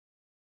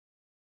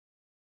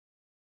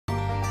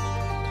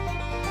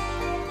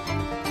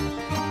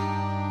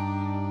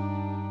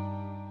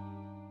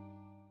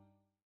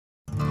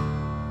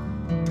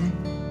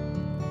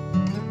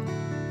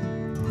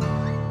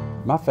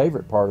My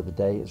favorite part of the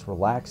day is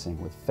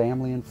relaxing with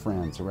family and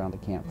friends around a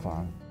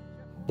campfire.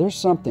 There's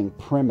something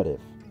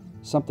primitive,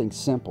 something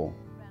simple.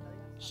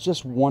 It's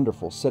just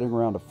wonderful sitting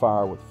around a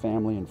fire with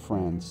family and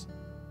friends.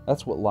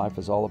 That's what life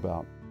is all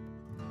about.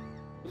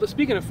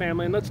 Speaking of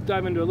family, and let's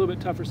dive into a little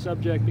bit tougher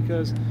subject,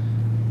 because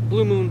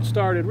Blue Moon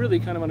started really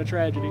kind of on a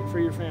tragedy for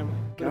your family.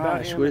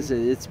 Gosh, what is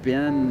it? It's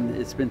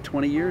been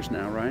 20 years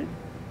now, right?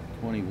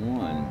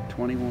 21.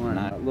 21.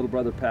 My little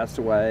brother passed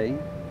away,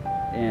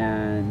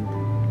 and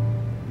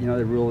you know,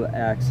 the real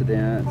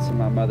accidents, and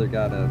my mother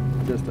got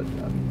just a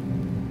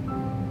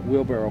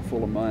wheelbarrow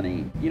full of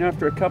money. You know,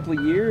 after a couple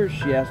of years,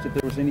 she asked if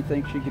there was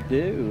anything she could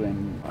do,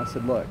 and I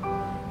said, look,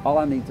 all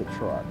I need is a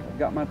truck. I've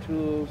got my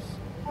tools,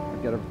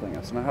 I've got everything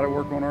else. I know how to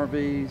work on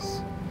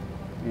RVs,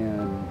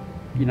 and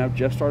you know,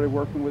 Jeff started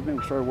working with me.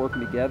 We started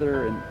working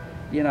together, and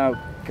you know,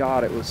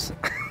 God, it was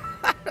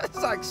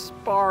it's like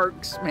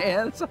sparks,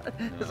 man.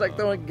 It's like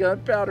throwing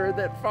gunpowder in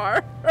that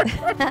fire.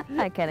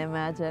 I can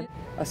imagine.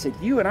 I said,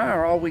 you and I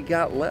are all we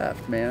got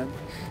left, man.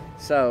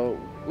 So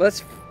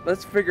let's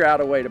figure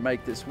out a way to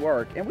make this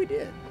work. And we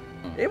did.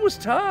 It was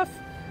tough,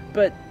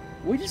 but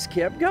we just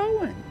kept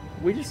going.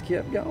 We just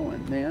kept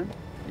going, man.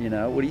 You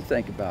know, what do you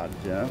think about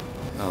it, Joe?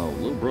 Oh,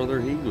 little brother,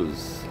 he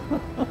was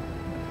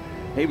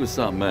he was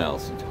something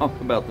else. Talk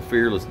about the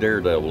fearless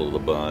daredevil of the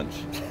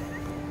bunch.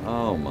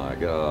 Oh my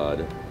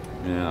God.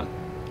 Yeah.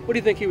 What do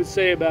you think he would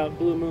say about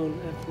Blue Moon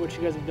and what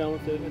you guys have done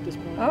with it at this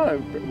point? Oh,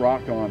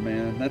 rock on,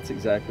 man. That's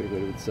exactly what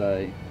he would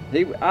say.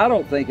 I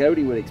don't think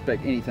Odie would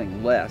expect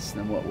anything less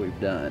than what we've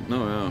done.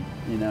 No, yeah.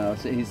 You know,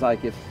 so he's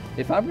like,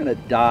 if I'm gonna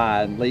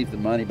die and leave the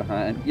money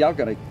behind, y'all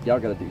gotta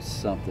do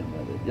something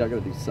with it. Y'all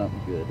gotta do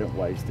something good. Don't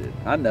waste it.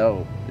 I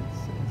know.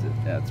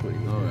 That's what he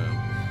would do.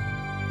 Yeah.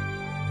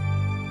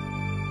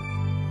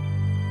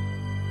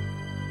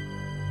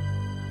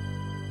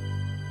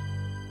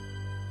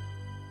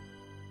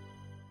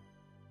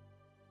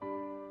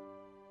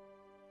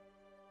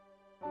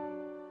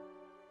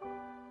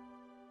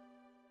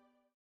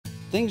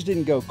 Things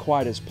didn't go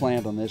quite as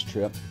planned on this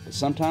trip, but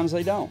sometimes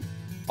they don't.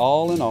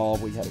 All in all,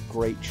 we had a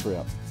great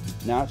trip.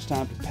 Now it's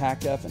time to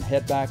pack up and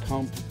head back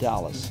home to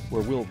Dallas,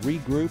 where we'll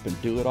regroup and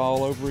do it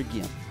all over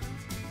again.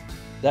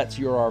 That's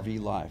your RV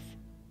life.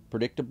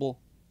 Predictable,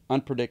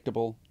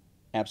 unpredictable,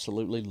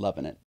 absolutely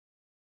loving it.